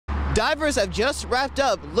Divers have just wrapped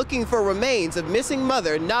up looking for remains of missing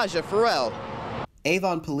mother Naja Farrell.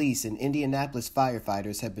 Avon police and Indianapolis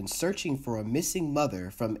firefighters have been searching for a missing mother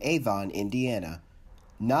from Avon, Indiana.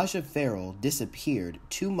 Naja Farrell disappeared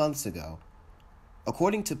 2 months ago.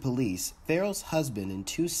 According to police, Farrell's husband and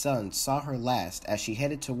 2 sons saw her last as she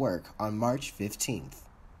headed to work on March 15th.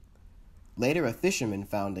 Later, a fisherman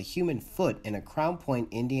found a human foot in a Crown Point,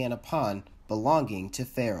 Indiana pond belonging to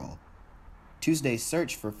Farrell. Tuesday's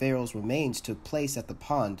search for Farrell's remains took place at the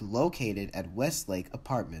pond located at Westlake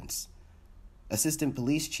Apartments. Assistant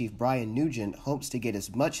Police Chief Brian Nugent hopes to get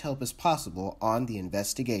as much help as possible on the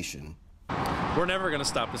investigation. We're never going to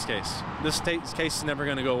stop this case. This case is never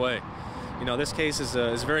going to go away. You know, this case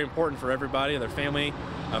is very important for everybody, their family,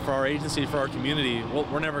 for our agency, for our community.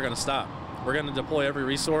 We're never going to stop. We're going to deploy every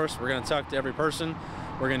resource. We're going to talk to every person.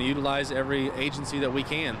 We're going to utilize every agency that we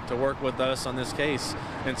can to work with us on this case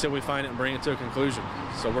until we find it and bring it to a conclusion.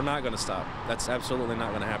 So we're not going to stop. That's absolutely not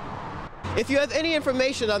going to happen. If you have any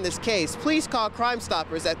information on this case, please call Crime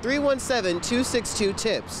Stoppers at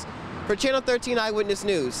 317-262-TIPS. For Channel 13 Eyewitness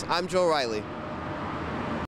News, I'm Joe Riley.